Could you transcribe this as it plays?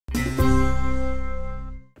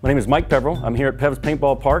My name is Mike Peverill. I'm here at Pev's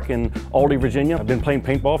Paintball Park in Aldie, Virginia. I've been playing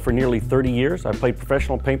paintball for nearly 30 years. I've played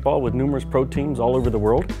professional paintball with numerous pro teams all over the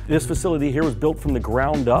world. This facility here was built from the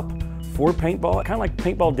ground up for paintball, kind of like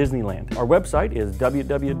Paintball Disneyland. Our website is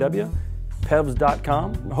www.pevs.com.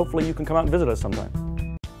 Hopefully you can come out and visit us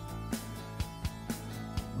sometime.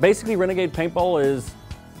 Basically, Renegade Paintball is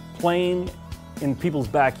playing in people's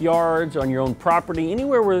backyards, on your own property,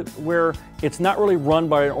 anywhere where it's not really run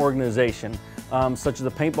by an organization. Such as a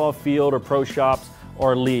paintball field or pro shops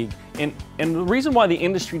or a league. And the reason why the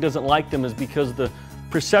industry doesn't like them is because the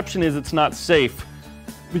perception is it's not safe.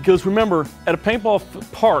 Because remember, at a paintball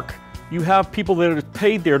park, you have people that are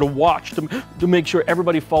paid there to watch, to make sure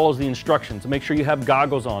everybody follows the instructions, to make sure you have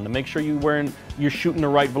goggles on, to make sure you're shooting the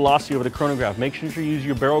right velocity over the chronograph, make sure you use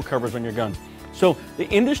your barrel covers on your guns. So the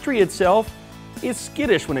industry itself is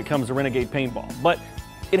skittish when it comes to Renegade Paintball. But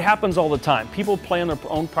it happens all the time. People play on their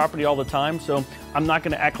own property all the time, so I'm not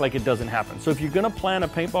gonna act like it doesn't happen. So if you're gonna plan a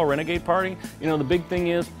paintball Renegade party, you know, the big thing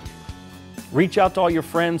is reach out to all your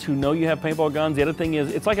friends who know you have paintball guns. The other thing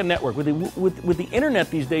is, it's like a network. With the internet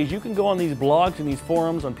these days, you can go on these blogs and these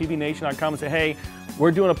forums on pvnation.com and say, hey,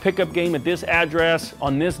 we're doing a pickup game at this address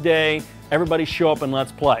on this day. Everybody show up and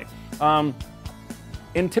let's play.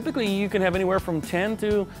 And typically you can have anywhere from 10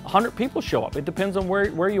 to 100 people show up. It depends on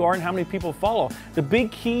where you are and how many people follow. The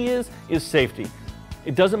big key is safety.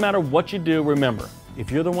 It doesn't matter what you do, remember,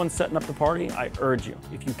 if you're the one setting up the party, I urge you,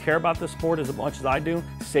 if you care about this sport as much as I do,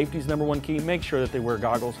 safety is number one key. Make sure that they wear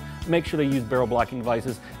goggles, make sure they use barrel blocking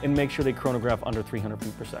devices, and make sure they chronograph under 300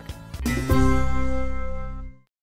 feet per second.